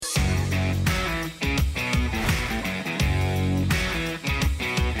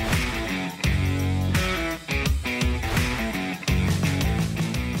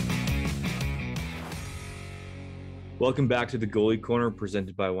Welcome back to the Goalie Corner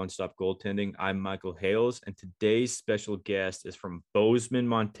presented by One Stop Goaltending. I'm Michael Hales, and today's special guest is from Bozeman,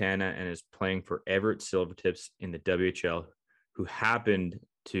 Montana, and is playing for Everett Silvertips in the WHL, who happened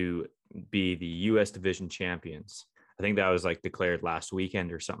to be the U.S. Division champions. I think that was declared last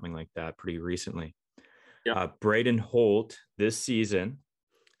weekend or something like that pretty recently. Yep. Braden Holt this season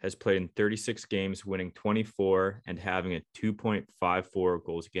has played in 36 games, winning 24 and having a 2.54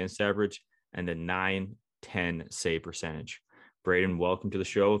 goals against average and a 910 save percentage. Braden, welcome to the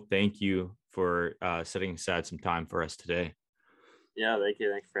show. Thank you for setting aside some time for us today. Yeah, thank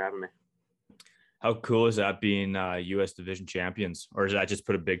you. Thanks for having me. How cool is that being U.S. Division champions? Or does that just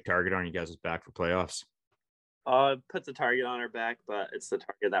put a big target on you guys' back for playoffs? It puts a target on our back, but it's the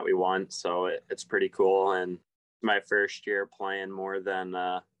target that we want, so it's pretty cool. And my first year playing more than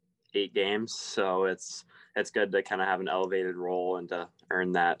 8 games, so it's good to kind of have an elevated role and to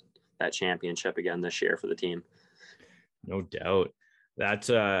earn that championship again this year for the team. No doubt.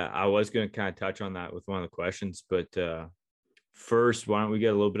 That's I was going to kind of touch on that with one of the questions, but first, why don't we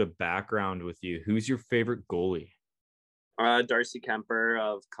get a little bit of background with you? Who's your favorite goalie? Darcy Kemper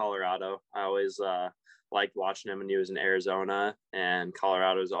of Colorado. I always liked watching him when he was in Arizona, and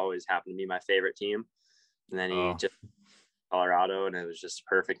Colorado's always happened to be my favorite team. And then he just Colorado, and it was just a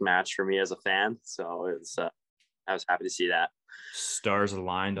perfect match for me as a fan. So it's I was happy to see that. Stars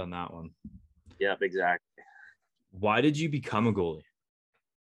aligned on that one. Yep, exactly. Why did you become a goalie?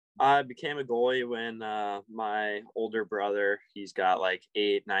 I became a goalie when my older brother, he's got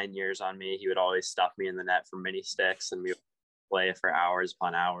 8-9 years on me. He would always stuff me in the net for mini sticks, and we would play for hours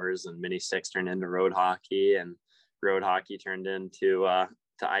upon hours. And mini sticks turned into road hockey, and road hockey turned into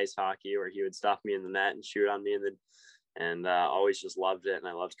to ice hockey, where he would stuff me in the net and shoot on me and always just loved it. And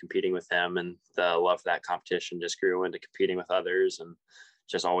I loved competing with him, and the love for that competition just grew into competing with others, and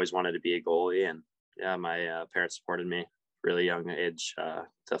just always wanted to be a goalie. And yeah, my parents supported me really young age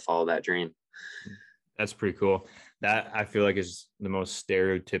to follow that dream. That's pretty cool. That I feel like is the most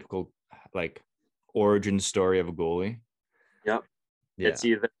stereotypical origin story of a goalie. Yep. Yeah. It's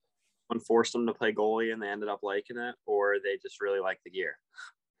either one forced them to play goalie and they ended up liking it, or they just really like the gear.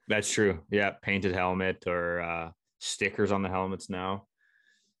 That's true. Yeah. Painted helmet or stickers on the helmets now.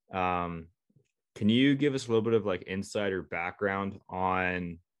 Can you give us a little bit of insight or background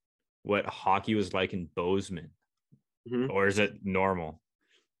on what hockey was like in Bozeman? Mm-hmm. Or is it normal?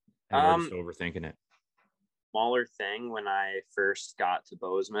 And we're just overthinking it. Smaller thing. When I first got to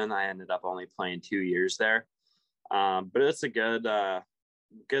Bozeman, I ended up only playing 2 years there. But it's a good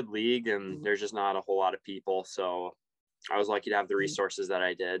league, and there's just not a whole lot of people. So I was lucky to have the resources that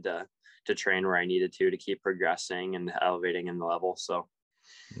I did to train where I needed to keep progressing and elevating in the level. So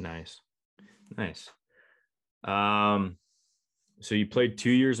nice. So you played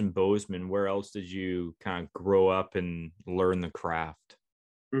 2 years in Bozeman. Where else did you kind of grow up and learn the craft?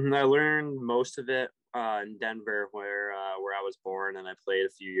 I learned most of it in Denver, where I was born, and I played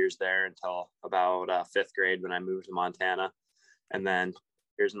a few years there until about 5th grade when I moved to Montana, and then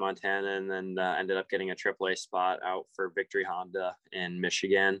years in Montana, and then ended up getting a AAA spot out for Victory Honda in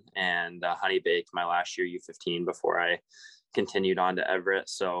Michigan, and Honey Bake my last year U15 before I continued on to Everett.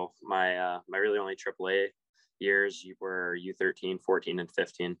 So my really only AAA years were U13, 14, and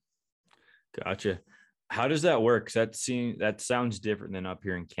 15. Gotcha. How does that work? That sounds different than up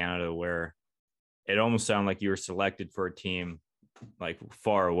here in Canada, where it almost sounded like you were selected for a team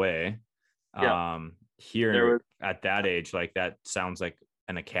far away. Yeah. Here at that age, that sounds like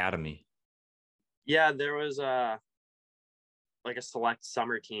an academy. Yeah, there was a select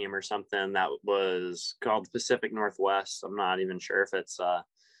summer team or something that was called Pacific Northwest. I'm not even sure if it's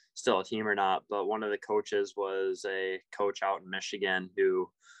still a team or not, but one of the coaches was a coach out in Michigan who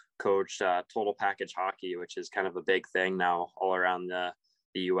coached total package hockey, which is kind of a big thing now all around the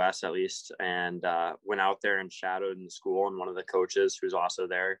US at least, and went out there and shadowed in the school. And one of the coaches who's also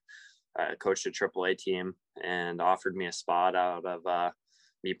there coached a AAA team and offered me a spot out of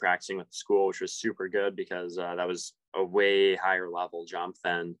me practicing with the school, which was super good because that was a way higher level jump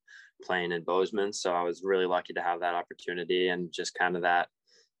than playing in Bozeman. So I was really lucky to have that opportunity, and just kind of that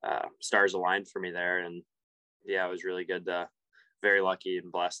stars aligned for me there. And yeah, it was really good very lucky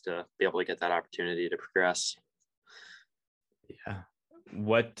and blessed to be able to get that opportunity to progress. Yeah.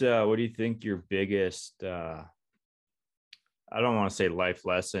 What do you think your biggest I don't want to say life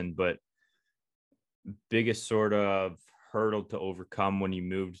lesson, but biggest sort of hurdle to overcome when you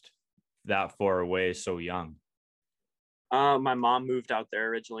moved that far away so young? My mom moved out there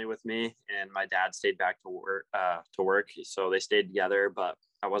originally with me, and my dad stayed back to work. So they stayed together, but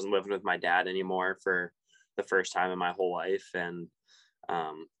I wasn't living with my dad anymore for the first time in my whole life. And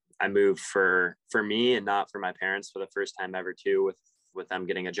I moved for me and not for my parents for the first time ever too, with them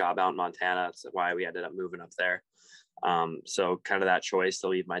getting a job out in Montana. That's why we ended up moving up there. So kind of that choice to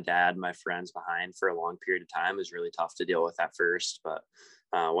leave my dad and my friends behind for a long period of time is really tough to deal with at first. But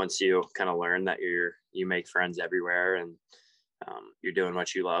once you kind of learn that you make friends everywhere, and you're doing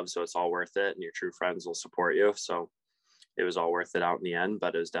what you love, so it's all worth it, and your true friends will support you. So it was all worth it out in the end,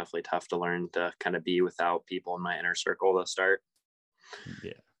 but it was definitely tough to learn to kind of be without people in my inner circle to start.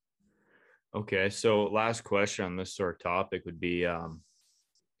 Yeah. Okay. So last question on this sort of topic would be,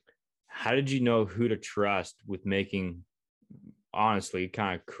 how did you know who to trust with making, honestly,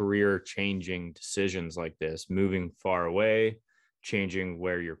 kind of career changing decisions like this, moving far away, changing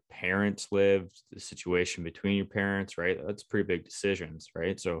where your parents lived, the situation between your parents, right? That's pretty big decisions,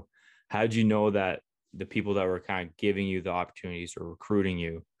 right? So how did you know that the people that were kind of giving you the opportunities or recruiting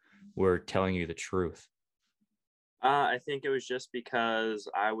you were telling you the truth? I think it was just because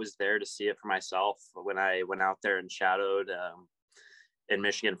I was there to see it for myself when I went out there and shadowed in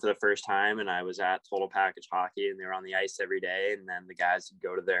Michigan for the first time, and I was at Total Package Hockey, and they were on the ice every day, and then the guys would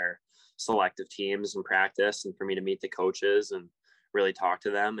go to their selective teams and practice, and for me to meet the coaches and really talk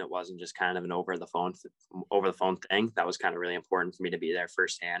to them. It wasn't just kind of an over the phone thing. That was kind of really important for me to be there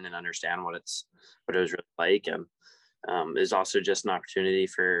firsthand and understand what it was really like. And it was also just an opportunity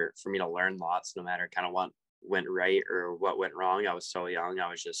for me to learn lots, no matter kind of what went right or what went wrong. I was so young. I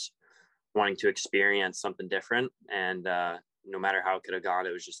was just wanting to experience something different. And no matter how it could have gone,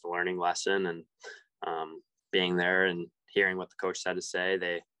 it was just a learning lesson. And being there and hearing what the coach had to say,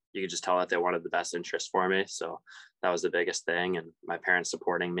 you could just tell that they wanted the best interest for me. So that was the biggest thing. And my parents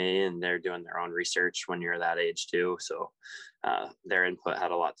supporting me, and they're doing their own research when you're that age too. So their input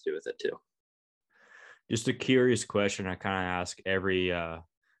had a lot to do with it too. Just a curious question I kind of ask every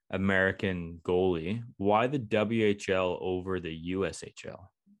American goalie: why the WHL over the USHL?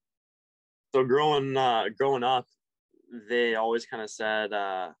 So growing up, they always kind of said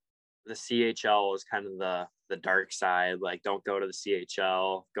the CHL is kind of the dark side. Like, don't go to the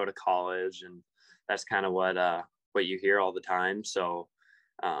CHL, go to college, and that's kind of what you hear all the time. So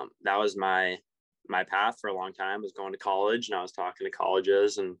that was my path for a long time, was going to college, and I was talking to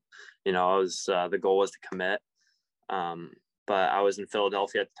colleges, and I was the goal was to commit. But I was in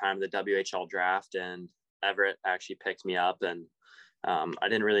Philadelphia at the time of the WHL draft, and Everett actually picked me up, and I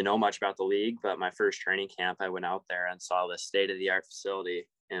didn't really know much about the league, but my first training camp, I went out there and saw this state-of-the-art facility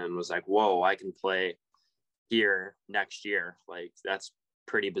and was like, whoa, I can play here next year. Like, that's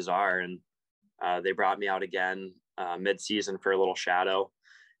pretty bizarre. And they brought me out again mid-season for a little shadow.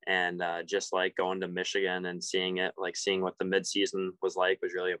 And just like going to Michigan and seeing what the mid-season was like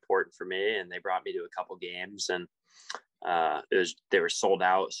was really important for me. And they brought me to a couple games, and they were sold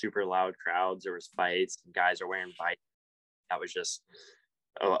out, super loud crowds. There was fights, and guys are wearing fights. That was just,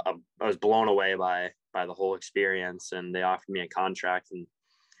 I was blown away by the whole experience. And they offered me a contract, and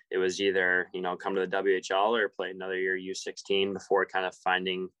it was either, come to the WHL or play another year U16 before kind of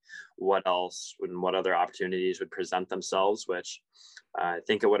finding what else and what other opportunities would present themselves, which I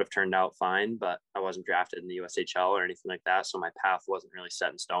think it would have turned out fine, but I wasn't drafted in the USHL or anything like that. So my path wasn't really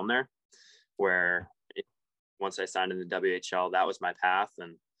set in stone there, where once I signed in the WHL, that was my path,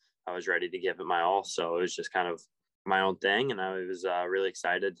 and I was ready to give it my all. So it was just kind of my own thing. And I was really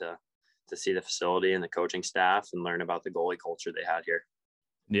excited to see the facility and the coaching staff and learn about the goalie culture they had here.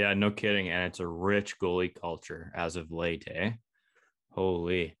 Yeah, no kidding. And it's a rich goalie culture as of late, eh?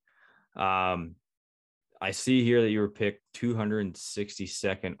 Holy. I see here that you were picked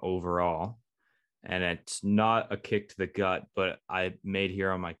 262nd overall, and it's not a kick to the gut, but I made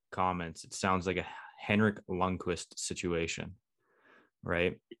here on my comments, it sounds like a Henrik Lundqvist situation,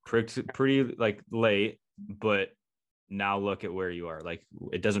 right? Pretty like late, but now look at where you are. Like,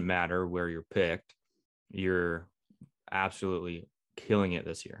 it doesn't matter where you're picked. You're absolutely killing it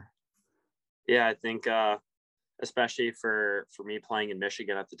this year. Yeah, I think especially for me playing in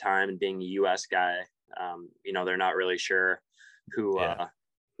Michigan at the time and being a US guy, they're not really sure who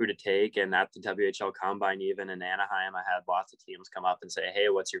to take. And at the WHL Combine, even in Anaheim, I had lots of teams come up and say, hey,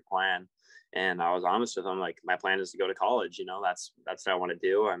 what's your plan? And I was honest with them, like, my plan is to go to college. That's what I want to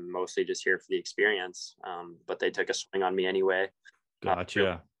do. I'm mostly just here for the experience. But they took a swing on me anyway.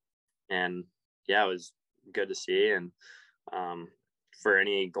 Gotcha. And yeah, it was good to see. And for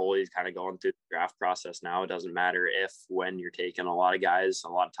any goalies kind of going through the draft process now, it doesn't matter when you're taking a lot of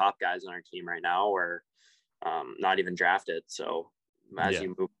top guys on our team right now, or not even drafted. So as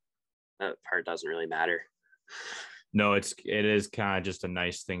you move, that part doesn't really matter. No, it is kind of just a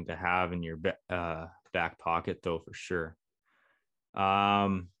nice thing to have in your back pocket, though, for sure.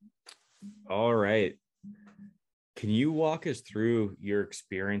 All right. Can you walk us through your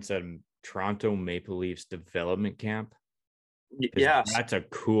experience at Toronto Maple Leafs development camp? Because Yes. that's a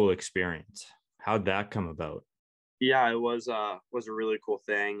cool experience. How'd that come about? Yeah, it was a really cool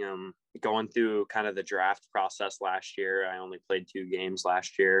thing. Going through kind of the draft process last year. I only played 2 games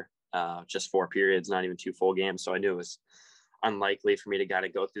last year, just 4 periods, not even 2 full games. So I knew it was unlikely for me to kind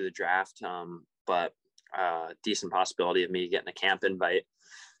of go through the draft. But decent possibility of me getting a camp invite.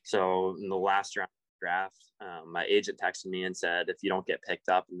 So in the last round of the draft, my agent texted me and said, if you don't get picked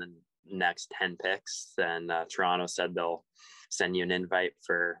up in the next 10 picks, then Toronto said they'll send you an invite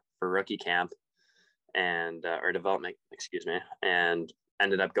for rookie camp and or development, excuse me, and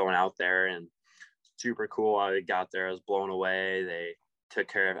ended up going out there and super cool. I got there, I was blown away. They took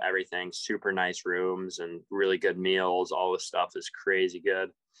care of everything, super nice rooms and really good meals. All this stuff is crazy good.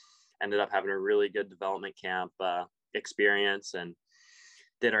 Ended up having a really good development camp experience and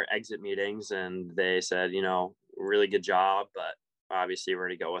did our exit meetings, and they said, really good job, but obviously we're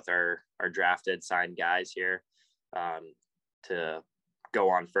going to go with our drafted signed guys here to go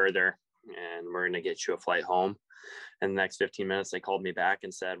on further, and we're going to get you a flight home. In the next 15 minutes, they called me back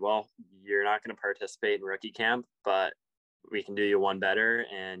and said, well, you're not going to participate in rookie camp, but we can do you one better,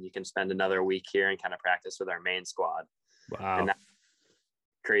 and you can spend another week here and kind of practice with our main squad. And Wow. that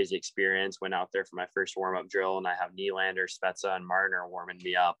crazy experience. Went out there for my first warm-up drill, and I have Nylander, Spezza, and Marner warming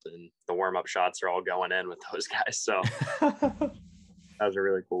me up, and the warm-up shots are all going in with those guys. So that was a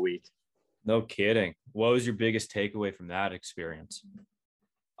really cool week. No kidding. What was your biggest takeaway from that experience?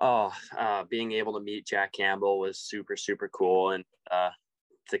 Oh, being able to meet Jack Campbell was super, super cool. And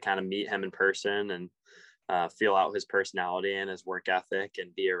to kind of meet him in person and feel out his personality and his work ethic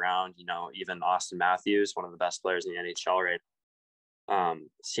and be around, even Austin Matthews, one of the best players in the NHL right now.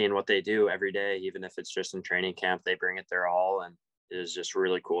 Seeing what they do every day, even if it's just in training camp, they bring it their all. And it is just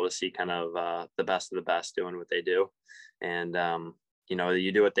really cool to see kind of the best of the best doing what they do. And,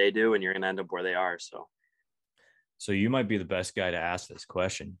 you do what they do and you're going to end up where they are. So you might be the best guy to ask this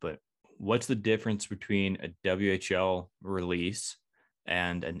question, but what's the difference between a WHL release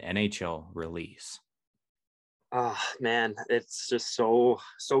and an NHL release? Oh man, it's just so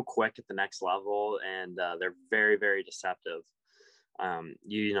quick at the next level, and they're very, very deceptive.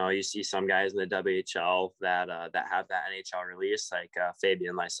 You see some guys in the WHL that have that NHL release, like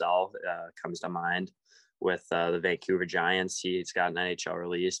Fabian Lysell comes to mind with the Vancouver Giants. He's got an NHL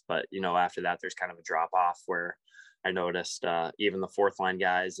release, but after that, there's kind of a drop off where I noticed even the fourth line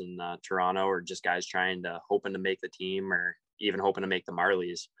guys in Toronto, or just guys hoping to make the team, or even hoping to make the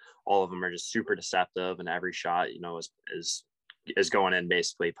Marlies. All of them are just super deceptive, and every shot, is going in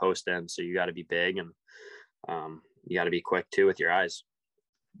basically post in. So you got to be big, and you got to be quick too with your eyes.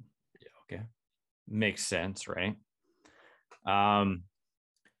 Yeah, okay. Makes sense, right?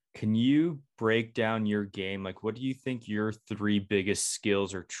 Can you break down your game? Like, what do you think your 3 biggest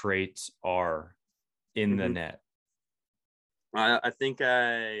skills or traits are in the net? I think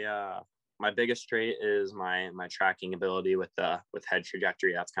my biggest trait is my tracking ability with head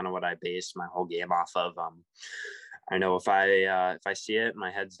trajectory. That's kind of what I base my whole game off of. I know if I see it,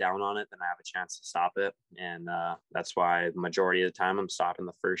 my head's down on it, then I have a chance to stop it, and that's why the majority of the time I'm stopping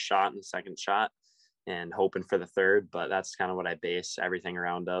the first shot and the second shot, and hoping for the third. But that's kind of what I base everything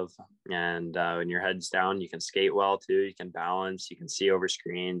around of. And when your head's down, you can skate well too. You can balance. You can see over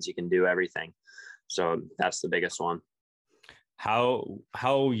screens. You can do everything. So that's the biggest one.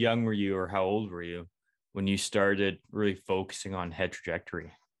 How young were you, or how old were you when you started really focusing on head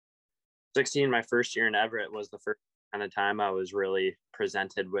trajectory? 16, my first year in Everett, was the first kind of time I was really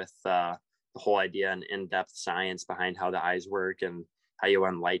presented with the whole idea and in-depth science behind how the eyes work and how you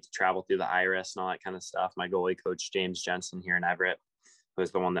want light to travel through the iris and all that kind of stuff. My goalie coach, James Jensen, here in Everett,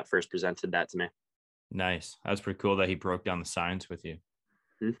 was the one that first presented that to me. Nice. That's pretty cool that he broke down the science with you.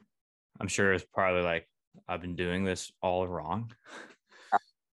 Hmm? I'm sure it's probably like, I've been doing this all wrong.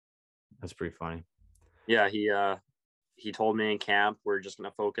 That's pretty funny. Yeah, he told me in camp, we're just going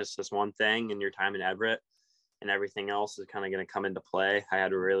to focus this one thing in your time in Everett, and everything else is kind of going to come into play. I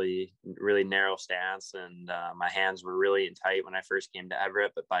had a really, really narrow stance, and my hands were really tight when I first came to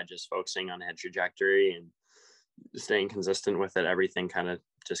Everett, but by just focusing on head trajectory and staying consistent with it, everything kind of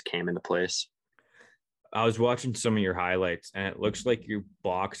just came into place. I was watching some of your highlights, and it looks like your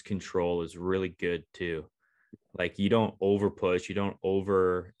box control is really good too. Like, you don't over push, you don't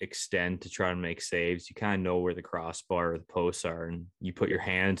overextend to try and make saves. You kind of know where the crossbar or the posts are, and you put your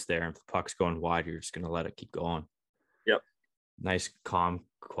hands there. And if the puck's going wide, you're just gonna let it keep going. Yep. Nice, calm,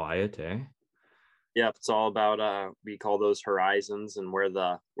 quiet, eh? Yeah, it's all about we call those horizons, and where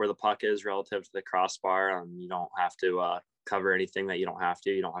the puck is relative to the crossbar. You don't have to cover anything that you don't have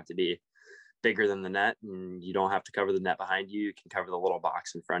to. You don't have to be bigger than the net, and you don't have to cover the net behind you. You can cover the little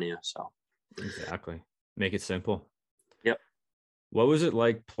box in front of you. So Exactly. Make it simple. yep. What was it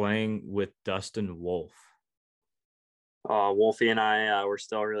like playing with Dustin Wolf? Wolfie and I, we're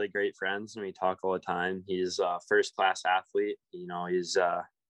still really great friends, and we talk all the time. He's a first class athlete. He's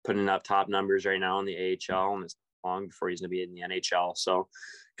putting up top numbers right now in the AHL, and it's long before he's going to be in the NHL. So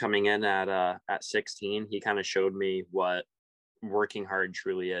coming in at 16, he kind of showed me what working hard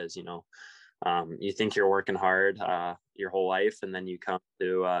truly is. You think you're working hard your whole life, and then you come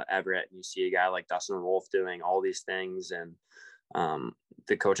to Everett and you see a guy like Dustin Wolf doing all these things. And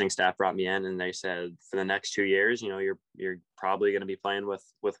the coaching staff brought me in, and they said, for the next 2 years, you're probably going to be playing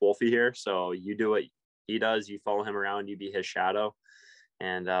with Wolfie here. So you do what he does, you follow him around, you be his shadow.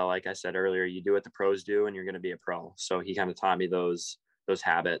 And like I said earlier, you do what the pros do, and you're going to be a pro. So he kind of taught me those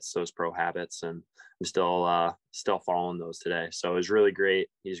habits, those pro habits, and I'm still following those today. So it was really great.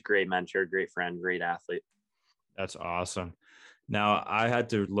 He's a great mentor, great friend, great athlete. That's awesome. Now, I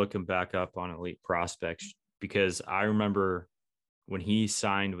had to look him back up on Elite Prospects because I remember when he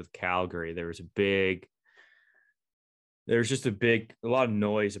signed with Calgary, there was a lot of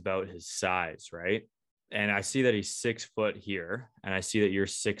noise about his size, right? And I see that he's 6 foot here, and I see that you're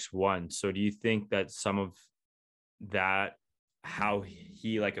 6'1". So do you think that some of that, how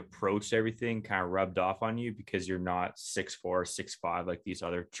he like approached everything, kind of rubbed off on you because you're not 6'4", 6'5" like these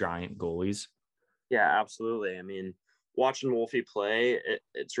other giant goalies? Yeah, absolutely. I mean, watching Wolfie play,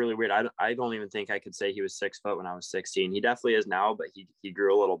 it's really weird. I don't even think I could say he was 6 foot when I was 16. He definitely is now, but he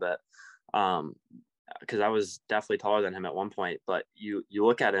grew a little bit. Because I was definitely taller than him at one point. But you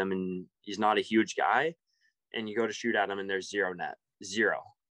look at him, and he's not a huge guy, and you go to shoot at him, and there's zero net, zero.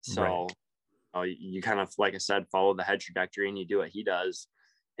 So you kind of, like I said, follow the head trajectory, and you do what he does,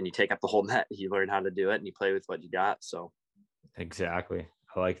 and you take up the whole net. You learn how to do it, and you play with what you got. So Exactly.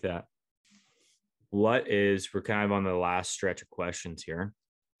 I like that. We're kind of on the last stretch of questions here.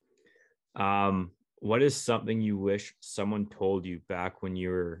 What is something you wish someone told you back when you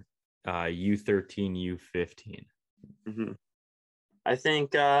were U13, U15? mm-hmm. I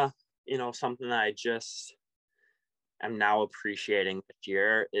think, something that I just am now appreciating this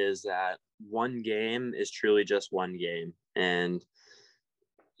year is that one game is truly just one game. And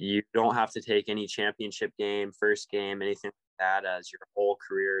you don't have to take any championship game, first game, anything like that, as your whole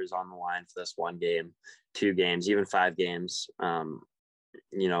career is on the line for this one game, 2 games, even 5 games.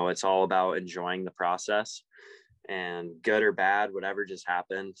 It's all about enjoying the process, and good or bad, whatever just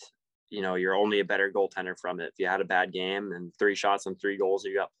happened, you're only a better goaltender from it. If you had a bad game and 3 shots and 3 goals,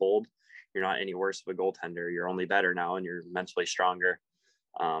 you got pulled, you're not any worse of a goaltender. You're only better now, and you're mentally stronger.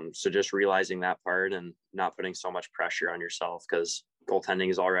 So just realizing that part and not putting so much pressure on yourself, because goaltending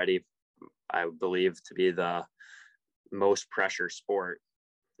is already, I believe, to be the most pressure sport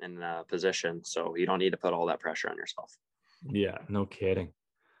in the position. So you don't need to put all that pressure on yourself. Yeah, no kidding.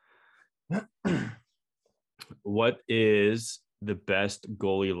 What is the best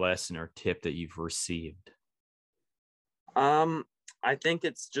goalie lesson or tip that you've received? I think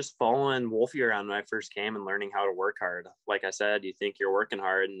it's just following Wolfie around when I first came and learning how to work hard. Like I said, you think you're working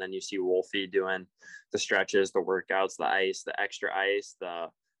hard, and then you see Wolfie doing the stretches, the workouts, the ice, the extra ice, the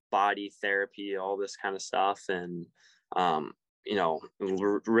body therapy, all this kind of stuff. And,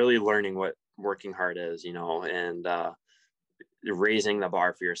 really learning what working hard is, and raising the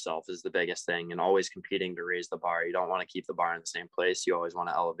bar for yourself is the biggest thing, and always competing to raise the bar. You don't want to keep the bar in the same place. You always want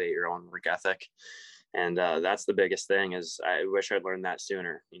to elevate your own work ethic. And that's the biggest thing. Is I wish I'd learned that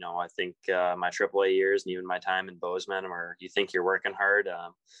sooner. I think my AAA years and even my time in Bozeman, where you think you're working hard,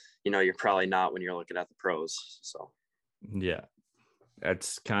 you're probably not when you're looking at the pros. So yeah,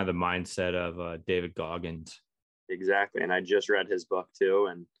 that's kind of the mindset of David Goggins. Exactly. And I just read his book too,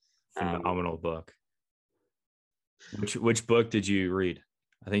 and phenomenal book. Which book did you read?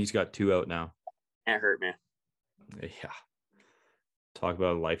 I think he's got 2 out now. Can't Hurt Me. Yeah, talk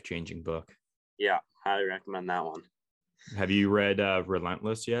about a life-changing book. Yeah, highly recommend that one. Have you read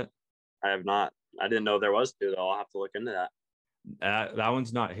Relentless yet? I have not. I didn't know there was 2, though. I'll have to look into that. That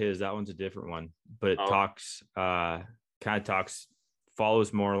one's not his. That one's a different one. But it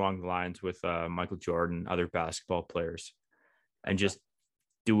follows more along the lines with Michael Jordan, other basketball players, and just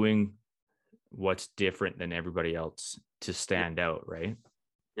doing what's different than everybody else to stand out, right?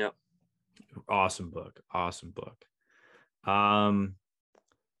 Yep. Awesome book.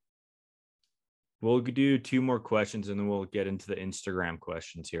 We'll do 2 more questions, and then we'll get into the Instagram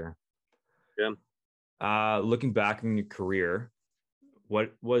questions here. Yeah. Looking back in your career,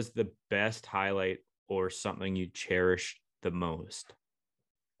 what was the best highlight or something you cherish the most?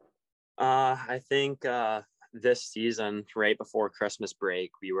 I think this season, right before Christmas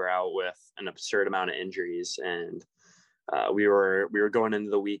break, we were out with an absurd amount of injuries, and we were going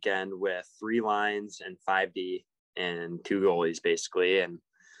into the weekend with 3 lines and 5D and 2 goalies basically, and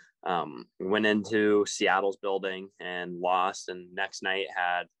went into Seattle's building and lost. And next night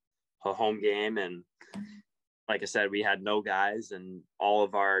had a home game, and like I said, we had no guys, and all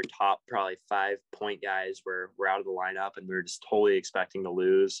of our top probably 5-point guys were out of the lineup, and we were just totally expecting to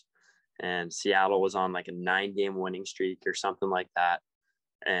lose. And Seattle was on like a 9-game winning streak or something like that.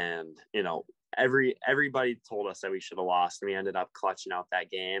 And, everybody told us that we should have lost, and we ended up clutching out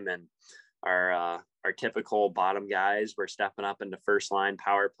that game. And our typical bottom guys were stepping up into first line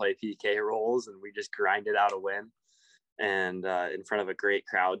power play PK roles, and we just grinded out a win, and in front of a great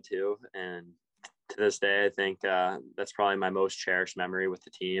crowd too. And to this day, I think that's probably my most cherished memory with the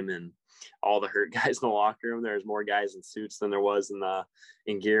team, and all the hurt guys in the locker room. There's more guys in suits than there was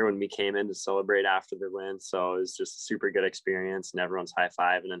in gear when we came in to celebrate after the win. So it was just a super good experience, and everyone's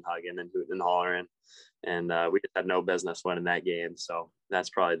high-fiving and hugging and hooting and hollering. And we just had no business winning that game. So that's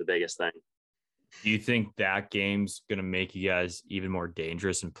probably the biggest thing. Do you think that game's going to make you guys even more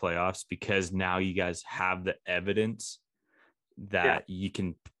dangerous in playoffs because now you guys have the evidence that you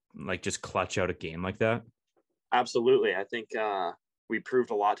can just clutch out a game like that? Absolutely. I think we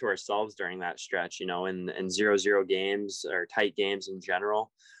proved a lot to ourselves during that stretch, in 0-0 games or tight games in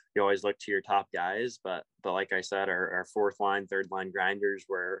general. You always look to your top guys, but like I said, our 4th line, 3rd line grinders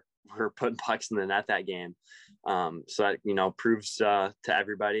were putting pucks in the net that game. So that, proves to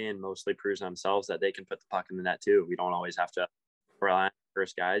everybody, and mostly proves to themselves, that they can put the puck in the net too. We don't always have to rely on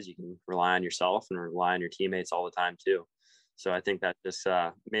first guys. You can rely on yourself and rely on your teammates all the time too. So I think that just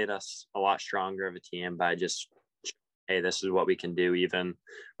made us a lot stronger of a team by just, hey, this is what we can do even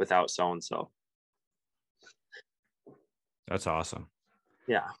without so-and-so. That's awesome.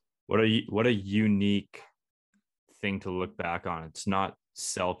 Yeah. What a unique thing to look back on. It's not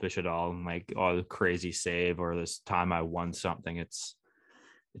selfish at all, like, oh, the crazy save or this time I won something. It's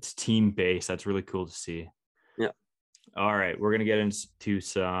team based. That's really cool to see. Yeah. All right, we're gonna get into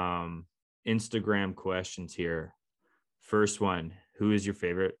some Instagram questions here. First one: who is your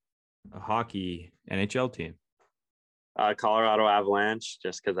favorite hockey NHL team? Colorado Avalanche,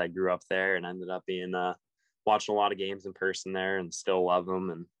 just because I grew up there and ended up being watching a lot of games in person there, and still love them.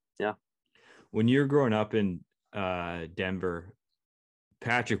 And yeah. When you're growing up in Denver,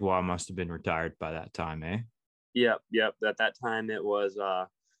 Patrick Waugh must have been retired by that time, eh? Yep. At that time, it was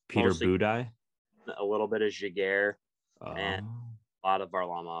Peter Budaj, a little bit of Jaguar, and a lot of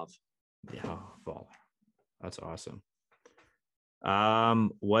Varlamov. Yeah, Baller. That's awesome.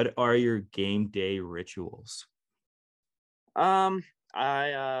 What are your game day rituals?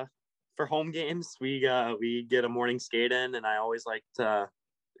 I for home games, we get a morning skate in, and I always like to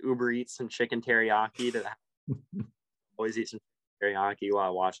Uber Eats some chicken teriyaki. Always eat some teriyaki while I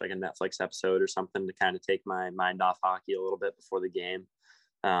watch like a Netflix episode or something to kind of take my mind off hockey a little bit before the game.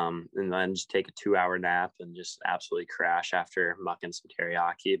 And then just take a 2-hour nap and just absolutely crash after mucking some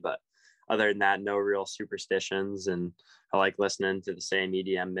teriyaki. But other than that, no real superstitions. And I like listening to the same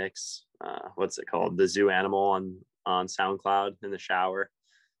EDM mix. What's it called? The Zoo Animal on SoundCloud in the shower.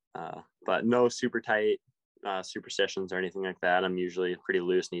 But no super tight superstitions or anything like that. I'm usually pretty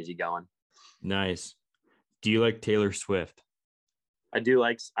loose and easy going. Nice. Do you like Taylor Swift? I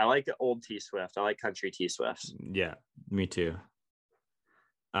like old T Swift. I like country T Swifts. Yeah, me too.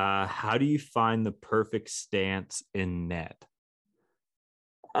 How do you find the perfect stance in net?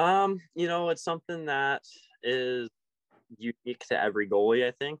 It's something that is unique to every goalie,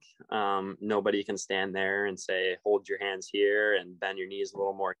 I think. Nobody can stand there and say, hold your hands here and bend your knees a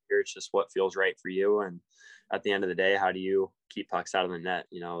little more here. It's just what feels right for you. And at the end of the day, how do you keep pucks out of the net?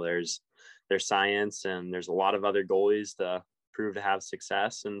 There's science, and there's a lot of other goalies to prove to have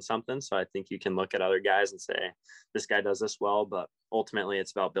success in something. So I think you can look at other guys and say, this guy does this well, but ultimately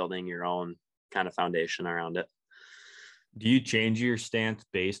it's about building your own kind of foundation around it. Do you change your stance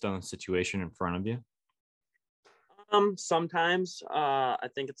based on the situation in front of you? Sometimes I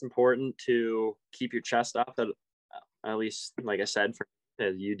think it's important to keep your chest up, at least, like I said,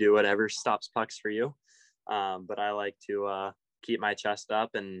 you do whatever stops pucks for you. But I like to keep my chest up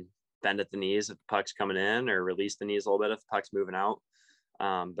and bend at the knees if the puck's coming in, or release the knees a little bit if the puck's moving out.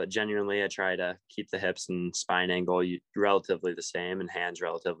 But genuinely, I try to keep the hips and spine angle relatively the same, and hands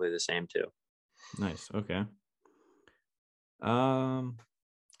relatively the same too. Nice. Okay.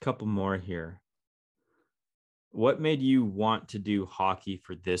 Couple more here. What made you want to do hockey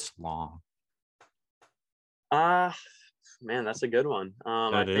for this long? Man, that's a good one.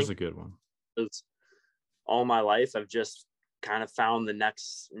 That is a good one. It's all my life I've just kind of found the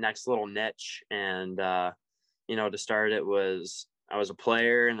next little niche, and to start, I was a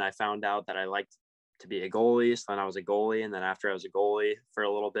player, and I found out that I liked to be a goalie. So then I was a goalie. And then after I was a goalie for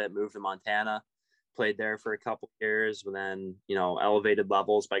a little bit, moved to Montana, played there for a couple of years, and then, elevated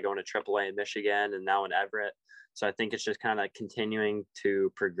levels by going to AAA in Michigan and now in Everett. So I think it's just kind of continuing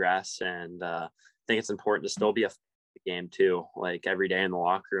to progress. And I think it's important to still be a game too. Like every day in the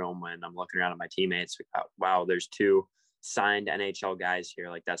locker room when I'm looking around at my teammates, wow, there's 2 signed NHL guys here.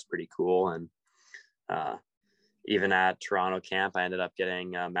 Like that's pretty cool. And even at Toronto camp, I ended up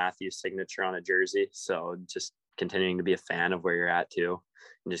getting Matthew's signature on a jersey. So just continuing to be a fan of where you're at too,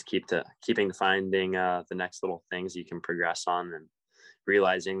 and just keeping finding the next little things you can progress on, and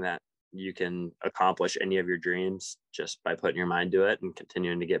realizing that you can accomplish any of your dreams just by putting your mind to it and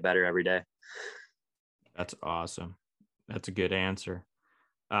continuing to get better every day. That's awesome. That's a good answer.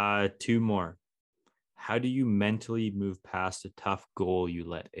 2 more. How do you mentally move past a tough goal you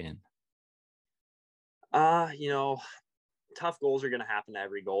let in? Tough goals are going to happen to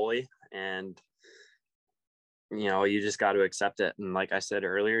every goalie, and you just got to accept it. And like I said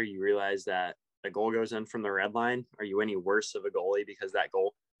earlier, you realize that a goal goes in from the red line. Are you any worse of a goalie because that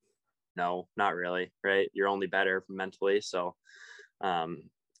goal? No, not really, right? You're only better mentally. So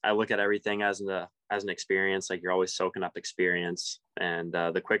I look at everything as an experience. Like you're always soaking up experience, and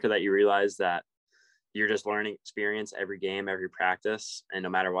the quicker that you realize that you're just learning experience every game, every practice, and no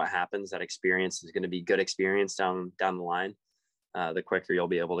matter what happens, that experience is going to be good experience down the line. The quicker you'll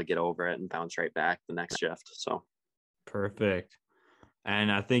be able to get over it and bounce right back the next shift. So perfect. And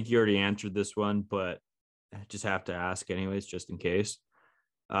I think you already answered this one, but I just have to ask anyways, just in case.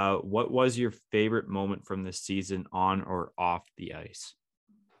 What was your favorite moment from this season on or off the ice?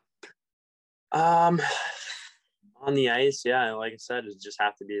 On the ice, yeah, like I said, it just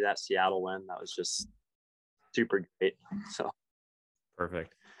have to be that Seattle win. That was just super great. So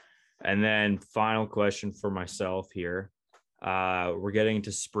perfect. And then final question for myself here. We're getting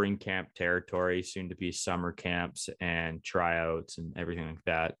into spring camp territory, soon to be summer camps and tryouts and everything like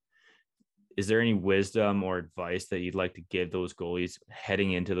that. Is there any wisdom or advice that you'd like to give those goalies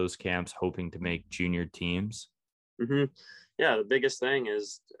heading into those camps, hoping to make junior teams? Mm-hmm. Yeah, the biggest thing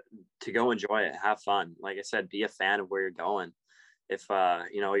is to go enjoy it, have fun. Like I said, be a fan of where you're going. If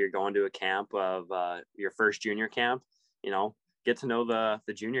you're going to a camp of your first junior camp, get to know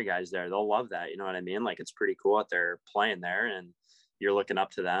the junior guys there. They'll love that. You know what I mean? Like it's pretty cool that they're playing there and you're looking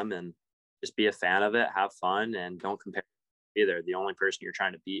up to them, and just be a fan of it, have fun, and don't compare either. The only person you're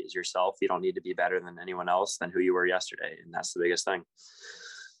trying to beat is yourself. You don't need to be better than anyone else than who you were yesterday. And that's the biggest thing.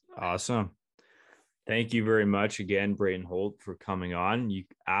 Awesome. Thank you very much again, Braden Holt, for coming on. You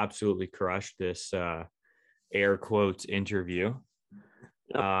absolutely crushed this air quotes interview.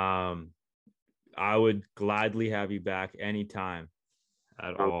 Yep. I would gladly have you back anytime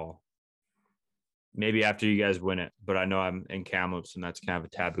at all. Maybe after you guys win it, but I know I'm in Kamloops and that's kind of a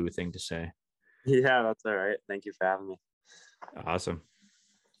taboo thing to say. Yeah, that's all right. Thank you for having me. Awesome.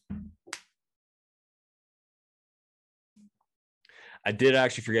 I did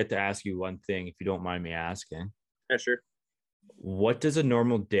actually forget to ask you one thing, if you don't mind me asking. Yeah, sure. What does a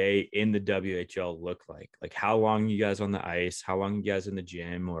normal day in the WHL look like? Like how long you guys on the ice? How long you guys in the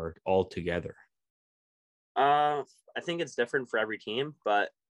gym, or all together? I think it's different for every team, but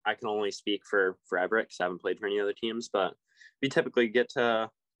I can only speak for Everett because I haven't played for any other teams. But we typically get to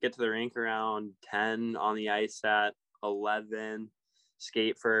the rink around 10, on the ice at 11,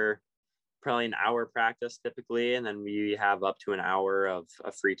 skate for probably an hour practice typically, and then we have up to an hour of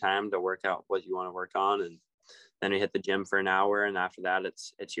free time to work out what you want to work on, and then we hit the gym for an hour, and after that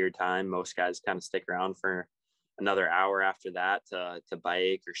it's your time. Most guys kind of stick around for another hour after that to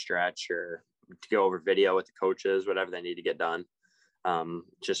bike or stretch or to go over video with the coaches, whatever they need to get done.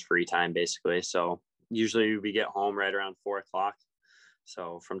 Just free time basically. So usually we get home right around 4:00.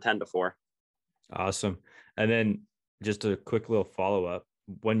 So from 10 to 4. Awesome. And then just a quick little follow-up.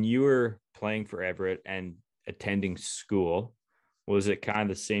 When you were playing for Everett and attending school, was it kind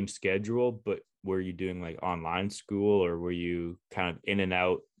of the same schedule, but were you doing like online school, or were you kind of in and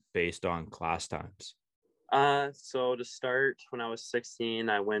out based on class times? So to start, when I was 16,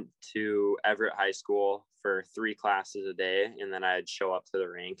 I went to Everett High School for 3 classes a day, and then I'd show up to the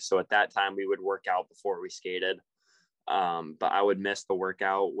rink. So at that time, we would work out before we skated. But I would miss the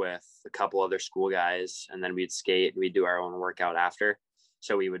workout with a couple other school guys, and then we'd skate and we'd do our own workout after.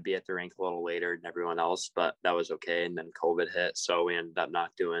 So we would be at the rink a little later than everyone else, but that was okay. And then COVID hit, so we ended up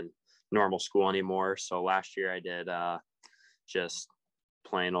not doing normal school anymore. So last year I did just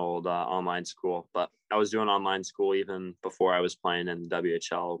plain old online school, but I was doing online school even before I was playing in the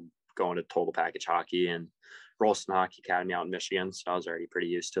WHL, going to Total Package Hockey and Rolston Hockey Academy out in Michigan. So I was already pretty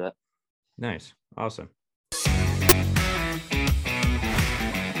used to it. Nice. Awesome.